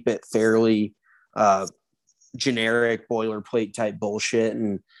to keep it fairly generic boilerplate type bullshit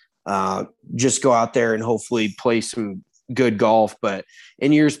and just go out there and hopefully play some good golf. But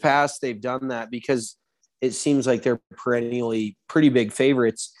in years past, they've done that because it seems like they're perennially pretty big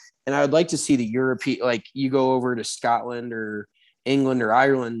favorites. And I would like to see the European, like you go over to Scotland or England or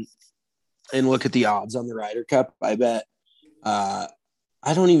Ireland and look at the odds on the Ryder Cup. I bet, I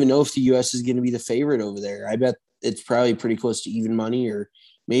don't even know if the US is going to be the favorite over there. I bet it's probably pretty close to even money or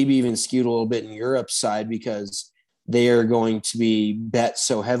maybe even skewed a little bit in Europe's side because they are going to be bet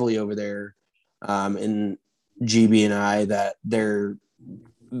so heavily over there in GB&I that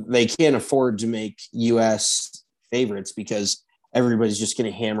they can't afford to make US favorites because everybody's just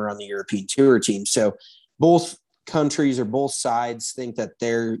going to hammer on the European Tour team. So both countries or both sides think that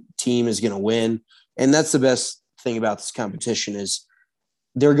their team is going to win. And that's the best thing about this competition is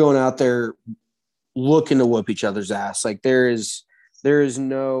they're going out there looking to whoop each other's ass. Like there is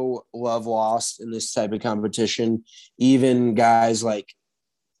no love lost in this type of competition. Even guys like,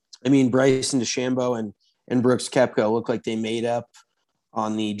 Bryson DeChambeau and Brooks Koepka look like they made up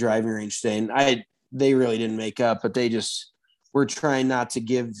on the driving range today. And they really didn't make up, but they just were trying not to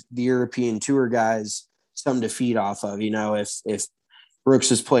give the European Tour guys something to feed off of. If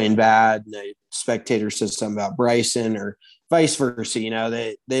Brooks is playing bad and the spectator says something about Bryson or vice versa,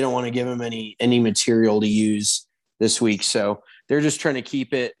 they don't want to give him any material to use this week. So they're just trying to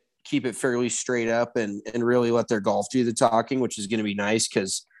keep it fairly straight up and really let their golf do the talking, which is going to be nice.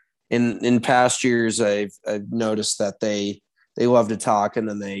 Cause in past years, I've noticed that they love to talk and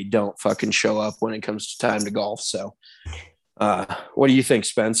then they don't fucking show up when it comes to time to golf. So what do you think,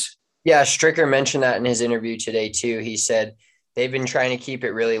 Spence? Yeah, Stricker mentioned that in his interview today too. He said they've been trying to keep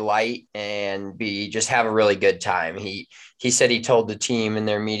it really light and just have a really good time. He said he told the team in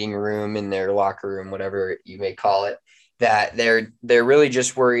their meeting room, in their locker room, whatever you may call it, that they're really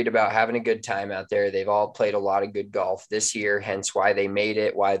just worried about having a good time out there. They've all played a lot of good golf this year, hence why they made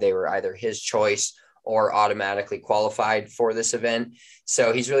it, why they were either his choice or automatically qualified for this event.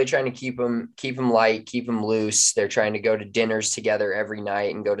 So he's really trying to keep them light, keep them loose. They're trying to go to dinners together every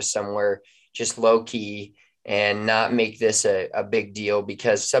night and go to somewhere just low key and not make this a big deal,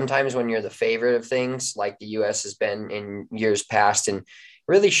 because sometimes when you're the favorite of things like the US has been in years past and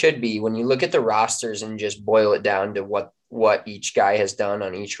really should be, when you look at the rosters and just boil it down to what each guy has done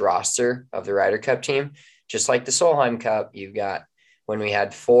on each roster of the Ryder Cup team, just like the Solheim Cup, you've got when we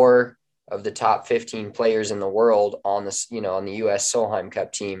had 4 of the top 15 players in the world on this, on the US Solheim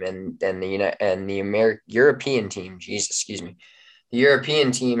Cup team and the European team, the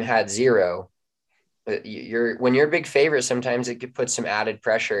European team had 0. When you're a big favorite, sometimes it could put some added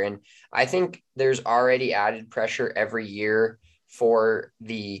pressure. And I think there's already added pressure every year for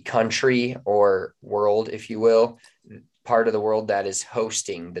the country or world, if you will, part of the world that is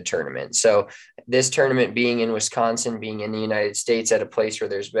hosting the tournament. So this tournament being in Wisconsin, being in the United States at a place where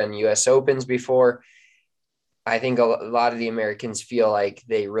there's been US Opens before, I think a lot of the Americans feel like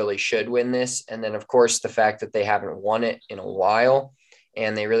they really should win this. And then of course the fact that they haven't won it in a while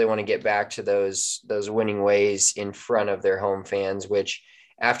and they really want to get back to those winning ways in front of their home fans, which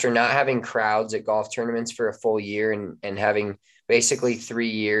after not having crowds at golf tournaments for a full year and having basically 3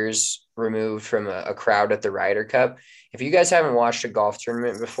 years removed from a crowd at the Ryder Cup. If you guys haven't watched a golf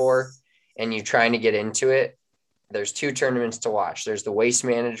tournament before and you're trying to get into it, there's 2 tournaments to watch. There's the Waste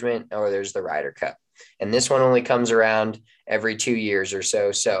Management or there's the Ryder Cup. And this one only comes around every 2 years or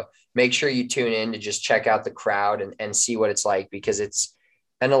so. So make sure you tune in to just check out the crowd and see what it's like, because it's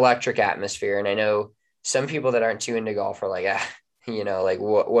an electric atmosphere. And I know some people that aren't too into golf are like,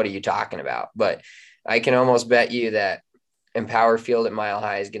 what are you talking about? But I can almost bet you that Empower Field at Mile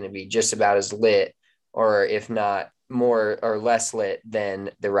High is going to be just about as lit, or if not more or less lit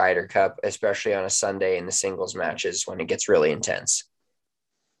than the Ryder Cup, especially on a Sunday in the singles matches when it gets really intense.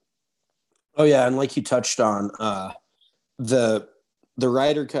 Oh yeah. And like you touched on, the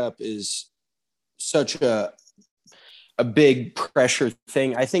Ryder Cup is such a big pressure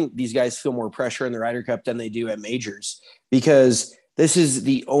thing. I think these guys feel more pressure in the Ryder Cup than they do at majors, because this is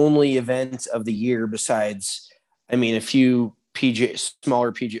the only event of the year besides, a few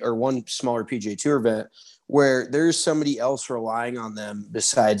smaller PGA Tour event where there's somebody else relying on them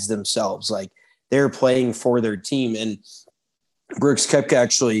besides themselves. Like they're playing for their team. And Brooks Koepka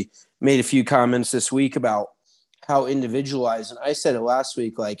actually made a few comments this week about how individualized, and I said it last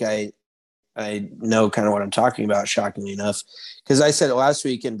week, like I know kind of what I'm talking about, shockingly enough, because I said it last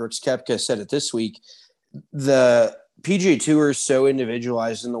week and Brooks Koepka said it this week. The PGA Tour is so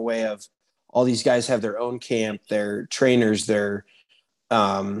individualized in the way of all these guys have their own camp, their trainers, their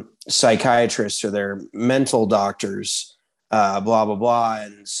psychiatrists, or their mental doctors, blah, blah, blah.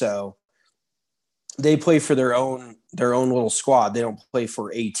 And so they play for their own little squad. They don't play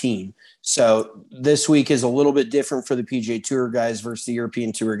for a team. So this week is a little bit different for the PGA Tour guys versus the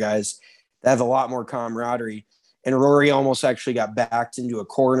European Tour guys. They have a lot more camaraderie. And Rory almost actually got backed into a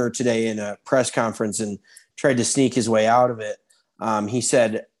corner today in a press conference and tried to sneak his way out of it. He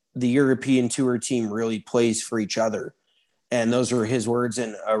said the European Tour team really plays for each other. And those were his words.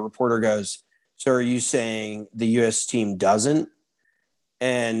 And a reporter goes, "So are you saying the U.S. team doesn't?"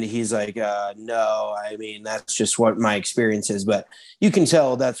 And he's like, "No, I mean, that's just what my experience is." But you can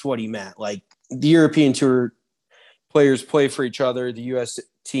tell that's what he meant. Like, the European Tour players play for each other. The U.S.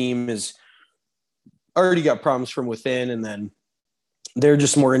 team is already got problems from within, and then they're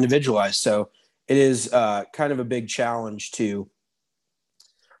just more individualized. So it is kind of a big challenge to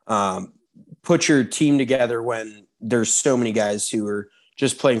put your team together when there's so many guys who are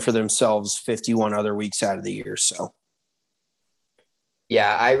just playing for themselves 51 other weeks out of the year. So.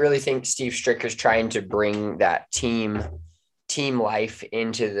 Yeah, I really think Steve Stricker's trying to bring that team life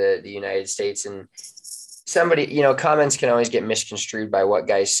into the United States. And somebody, comments can always get misconstrued by what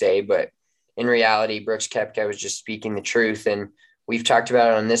guys say, but in reality, Brooks Koepka was just speaking the truth. And we've talked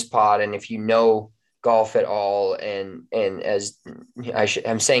about it on this pod. And if you know golf at all, and as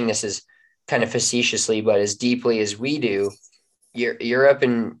I'm saying this as kind of facetiously, but as deeply as we do, Europe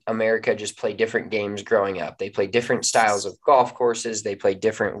and America just play different games growing up. They play different styles of golf courses. They play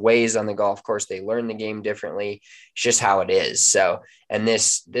different ways on the golf course. They learn the game differently. It's just how it is. So, and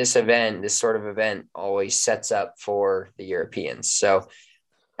this sort of event always sets up for the Europeans. So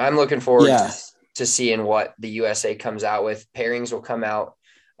I'm looking forward to seeing what the USA comes out with. Pairings will come out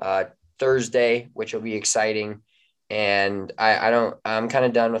Thursday, which will be exciting. And I'm kind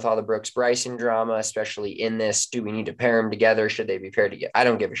of done with all the Brooks Bryson drama, especially in this. Do we need to pair them together? Should they be paired together? I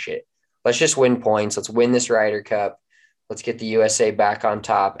don't give a shit. Let's just win points. Let's win this Ryder Cup. Let's get the USA back on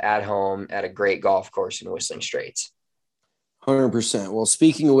top at home at a great golf course in Whistling Straits. 100%. Well,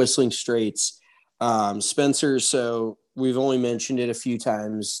 speaking of Whistling Straits, Spencer, so we've only mentioned it a few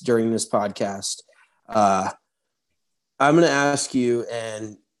times during this podcast. I'm going to ask you,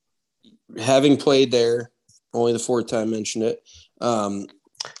 and having played there, only the fourth time I mentioned it.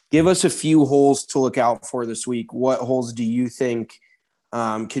 Give us a few holes to look out for this week. What holes do you think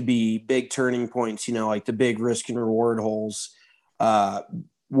could be big turning points, like the big risk and reward holes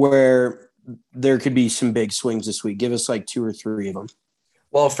where there could be some big swings this week? Give us like 2 or 3 of them.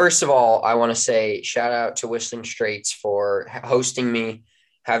 Well, first of all, I want to say shout out to Whistling Straits for hosting me,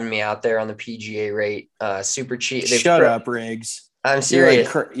 having me out there on the PGA rate. Super cheap. Shut up, Riggs. I'm serious.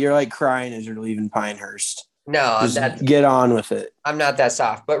 You're like crying as you're leaving Pinehurst. No, get on with it. I'm not that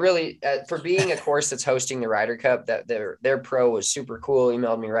soft, but really, for being a course that's hosting the Ryder Cup, that their pro was super cool.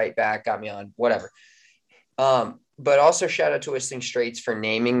 Emailed me right back, got me on, whatever. But also shout out to Whistling Straits for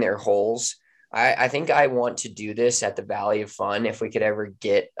naming their holes. I think I want to do this at the Valley of Fun if we could ever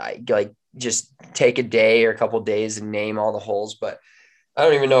get just take a day or a couple days and name all the holes. But I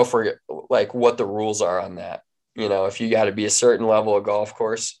don't even know if we're like what the rules are on that. If you got to be a certain level of golf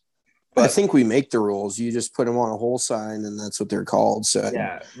course. But I think we make the rules. You just put them on a hole sign, and that's what they're called. So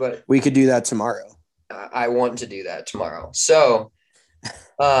yeah, but we could do that tomorrow. I want to do that tomorrow. So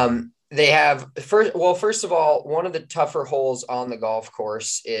they have first of all, one of the tougher holes on the golf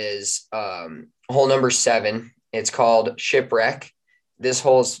course is hole number 7. It's called Shipwreck. This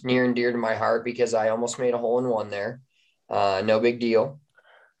hole is near and dear to my heart because I almost made a hole-in-one there. No big deal.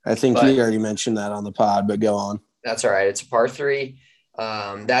 I think you already mentioned that on the pod, but go on. That's all right. It's a par 3.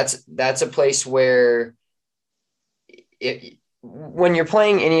 That's a place where when you're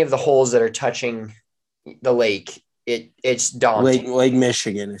playing any of the holes that are touching the lake, it's daunting. Lake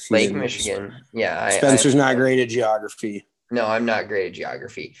Michigan. Lake Michigan. Yeah. Spencer's not great at geography. No, I'm not great at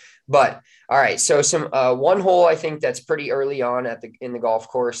geography, but all right. So some, one hole, I think that's pretty early on in the golf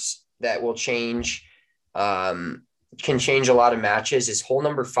course that will change, can change a lot of matches is hole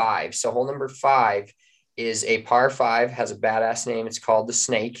number 5. So hole number 5 is a par 5, has a badass name. It's called the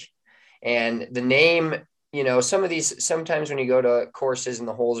Snake. And the name, sometimes when you go to courses and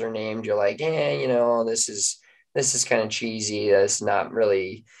the holes are named, you're like, this is kind of cheesy. That's not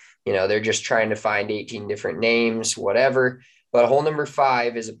really, they're just trying to find 18 different names, whatever. But hole number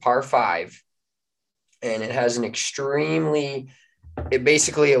 5 is a par 5. And it has it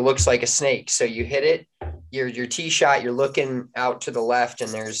looks like a snake. So you hit it, your tee shot, you're looking out to the left and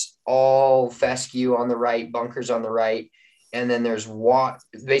there's all fescue on the right, bunkers on the right. and then there's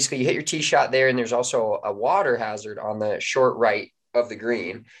basically you hit your tee shot there, and there's also a water hazard on the short right of the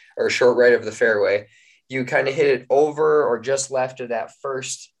green, or short right of the fairway. You kind of hit it over or just left of that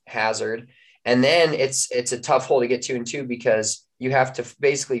first hazard. And then it's a tough hole to get 2 and 2, because you have to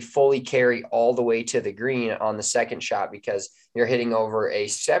basically fully carry all the way to the green on the second shot, because you're hitting over a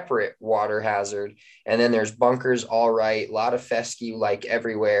separate water hazard. And then there's bunkers all right, a lot of fescue like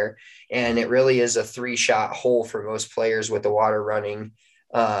everywhere. And it really is a 3-shot hole for most players, with the water running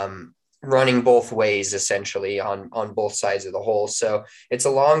both ways, essentially on both sides of the hole. So it's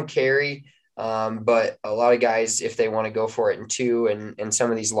a long carry. But a lot of guys, if they want to go for it in 2, and some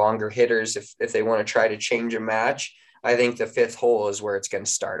of these longer hitters, if they want to try to change a match, I think the 5th hole is where it's going to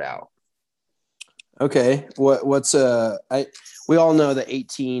start out. Okay. We all know that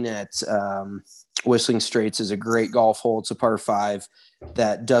 18 at Whistling Straits is a great golf hole. It's a par 5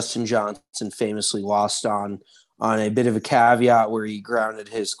 that Dustin Johnson famously lost on a bit of a caveat, where he grounded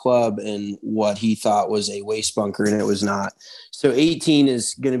his club in what he thought was a waste bunker, and it was not. So 18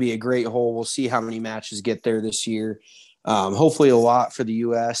 is going to be a great hole. We'll see how many matches get there this year. Hopefully a lot for the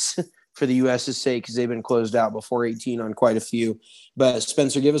U.S., for the U.S.'s sake, because they've been closed out before 18 on quite a few. But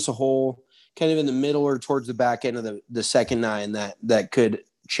Spencer, give us a hole kind of in the middle or towards the back end of the second 9 that could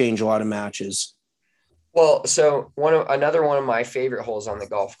change a lot of matches. Well, so another one of my favorite holes on the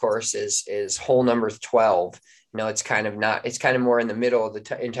golf course is hole number 12. It's kind of more in the middle of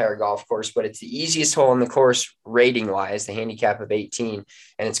the entire golf course, but it's the easiest hole on the course rating wise, the handicap of 18,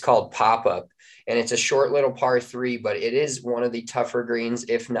 and it's called Pop-Up. And it's a short little par 3, but it is one of the tougher greens,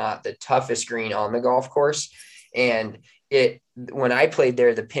 if not the toughest green on the golf course. And when I played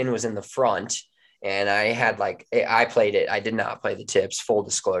there, the pin was in the front, and I played it. I did not play the tips, full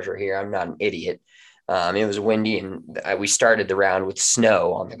disclosure here. I'm not an idiot. It was windy, and we started the round with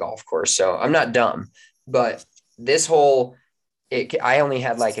snow on the golf course. So I'm not dumb, but this hole, I only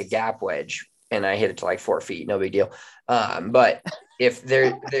had like a gap wedge, and I hit it to like 4 feet, no big deal. But if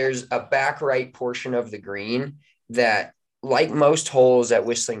there's a back right portion of the green that, like most holes at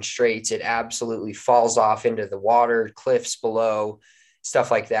Whistling Straits, it absolutely falls off into the water, cliffs below,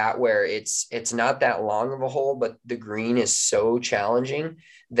 stuff like that, where it's not that long of a hole, but the green is so challenging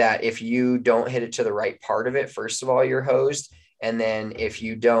that if you don't hit it to the right part of it, first of all, you're hosed. And then if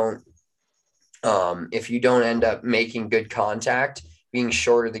you don't end up making good contact, being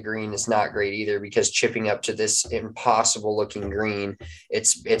short of the green is not great either, because chipping up to this impossible looking green,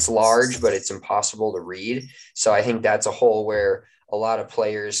 it's large, but it's impossible to read. So I think that's a hole where a lot of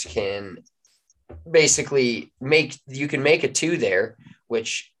players can basically make a 2 there,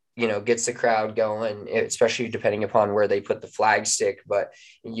 which, gets the crowd going, especially depending upon where they put the flag stick, but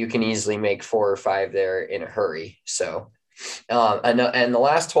you can easily make 4 or 5 there in a hurry. So, and the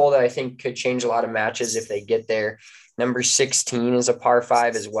last hole that I think could change a lot of matches if they get there, number 16 is a par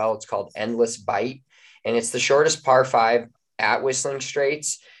 5 as well. It's called Endless Bite, and it's the shortest par 5 at Whistling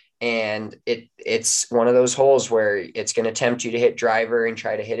Straits. And it's one of those holes where it's going to tempt you to hit driver and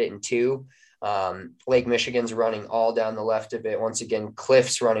try to hit it in 2. Lake Michigan's running all down the left of it. Once again,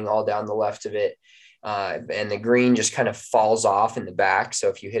 cliffs running all down the left of it. And the green just kind of falls off in the back. So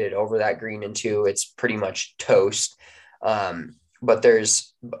if you hit it over that green in 2, it's pretty much toast. But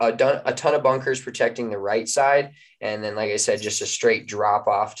there's a ton of bunkers protecting the right side. And then, like I said, just a straight drop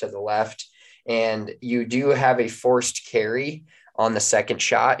off to the left. And you do have a forced carry on the second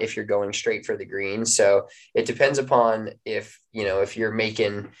shot if you're going straight for the green. So it depends upon if you're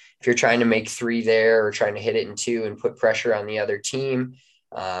trying to make 3 there, or trying to hit it in 2 and put pressure on the other team.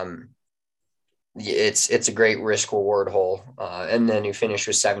 It's a great risk reward hole. And then you finish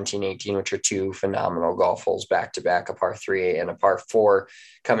with 17, 18, which are 2 phenomenal golf holes back to back, a par 3 and a par 4,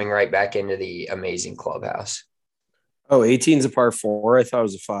 coming right back into the amazing clubhouse. Oh, 18 is a par 4. I thought it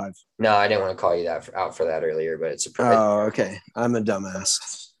was a 5. No, I didn't want to call you out for that earlier, but it's a. Oh, okay. I'm a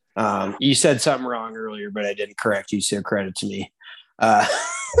dumbass. You said something wrong earlier, but I didn't correct you, so credit to me.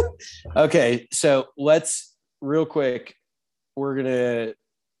 Okay, so let's real quick. We're gonna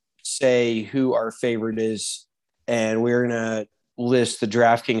say who our favorite is, and we're gonna list the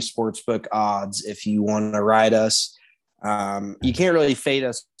DraftKings Sportsbook odds if you want to ride us. You can't really fade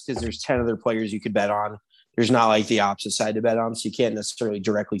us because there's 10 other players you could bet on. There's not like the opposite side to bet on, so you can't necessarily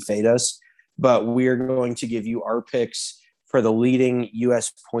directly fade us. But we're going to give you our picks for the leading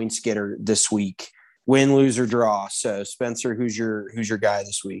U.S. points getter this week. Win, lose, or draw. So, Spencer, who's your guy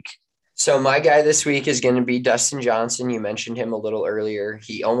this week? So my guy this week is going to be Dustin Johnson. You mentioned him a little earlier.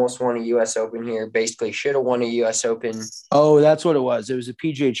 He almost won a U.S. Open here. Basically should have won a U.S. Open. Oh, that's what it was. It was a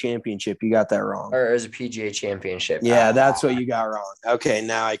PGA Championship. You got that wrong. Or it was a PGA Championship. Yeah, that's what you got wrong. Okay,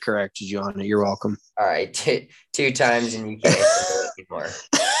 now I corrected you on it. You're welcome. All right, 2 times and you can't do it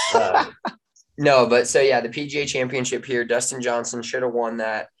anymore. No, but so yeah, the PGA Championship here, Dustin Johnson should have won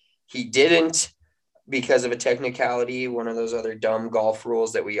that. He didn't because of a technicality, one of those other dumb golf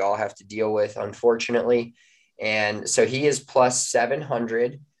rules that we all have to deal with, unfortunately. And so he is plus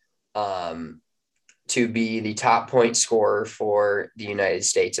 700 to be the top point scorer for the United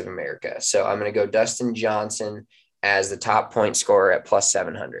States of America. So I'm going to go Dustin Johnson as the top point scorer at plus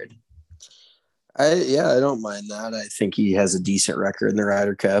 700. I don't mind that. I think he has a decent record in the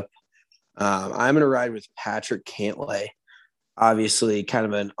Ryder Cup. I'm going to ride with Patrick Cantlay. Obviously, kind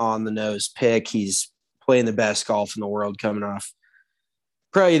of an on-the-nose pick. He's playing the best golf in the world, coming off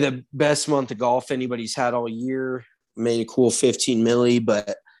probably the best month of golf anybody's had all year. Made a cool 15 milli,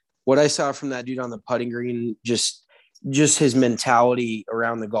 but what I saw from that dude on the putting green, just his mentality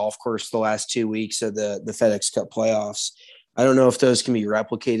around the golf course the last 2 weeks of the FedEx Cup playoffs. I don't know if those can be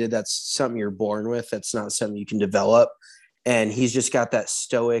replicated. That's something you're born with. That's not something you can develop. And he's just got that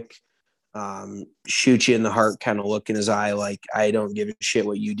stoic, shoot you in the heart kind of look in his eye, like, I don't give a shit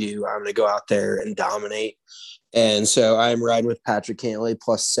what you do. I'm going to go out there and dominate. And so I'm riding with Patrick Cantlay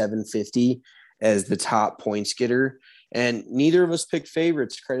plus 750 as the top points getter. And neither of us picked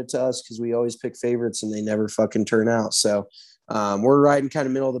favorites. Credit to us, because we always pick favorites and they never fucking turn out. So we're riding kind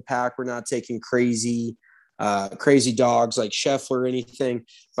of middle of the pack. We're not taking crazy dogs like Scheffler or anything.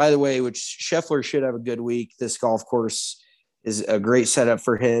 By the way, which Scheffler should have a good week. This golf course is a great setup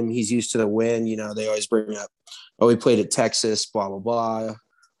for him. He's used to the wind. You know, they always bring up, oh, we played at Texas, blah, blah, blah,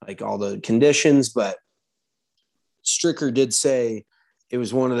 like all the conditions. But Stricker did say it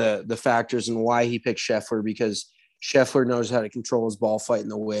was one of the factors in why he picked Scheffler, because Scheffler knows how to control his ball flight in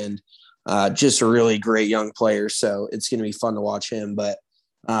the wind. Just a really great young player. So it's going to be fun to watch him. But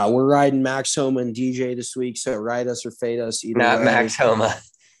we're riding Max Homa and DJ this week. So ride us or fade us. Not way. Max Homa.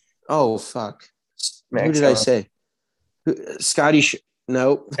 Oh, fuck. Max Who did Homa. I say? Scotty.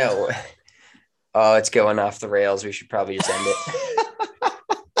 Nope. No. Oh, it's going off the rails. We should probably just end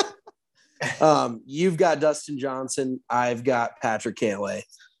it. You've got Dustin Johnson. I've got Patrick Cantlay.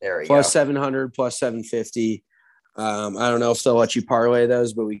 There we plus go. 700, plus 750. I don't know if they'll let you parlay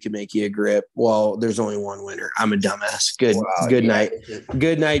those, but we can make you a grip. Well, there's only one winner. I'm a dumbass. Good night.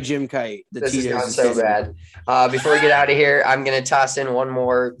 Good night, Jim Kite. This is not so bad. Before we get out of here, I'm going to toss in one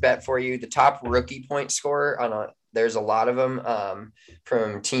more bet for you. The top rookie point scorer there's a lot of them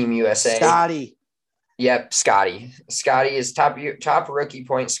from Team USA. Scotty. Yep, Scotty. Scotty is top rookie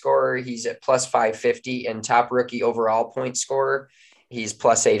point scorer. He's at plus 550, and top rookie overall point scorer, he's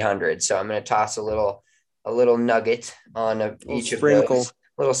plus 800. So I'm going to toss a little nugget on each of those.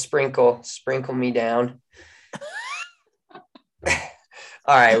 Little sprinkle me down.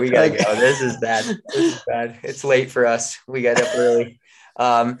 All right, we gotta go. This is bad. It's late for us. We got up early.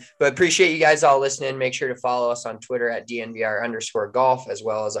 But appreciate you guys all listening. Make sure to follow us on Twitter at DNVR_golf, as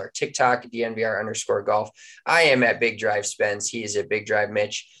well as our TikTok DNVR_golf. I am at Big Drive Spence. He is at Big Drive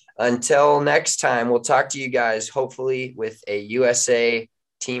Mitch. Until next time, we'll talk to you guys hopefully with a USA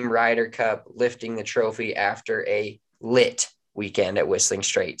Team Ryder Cup lifting the trophy after a lit weekend at Whistling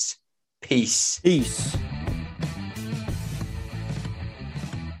Straits. Peace.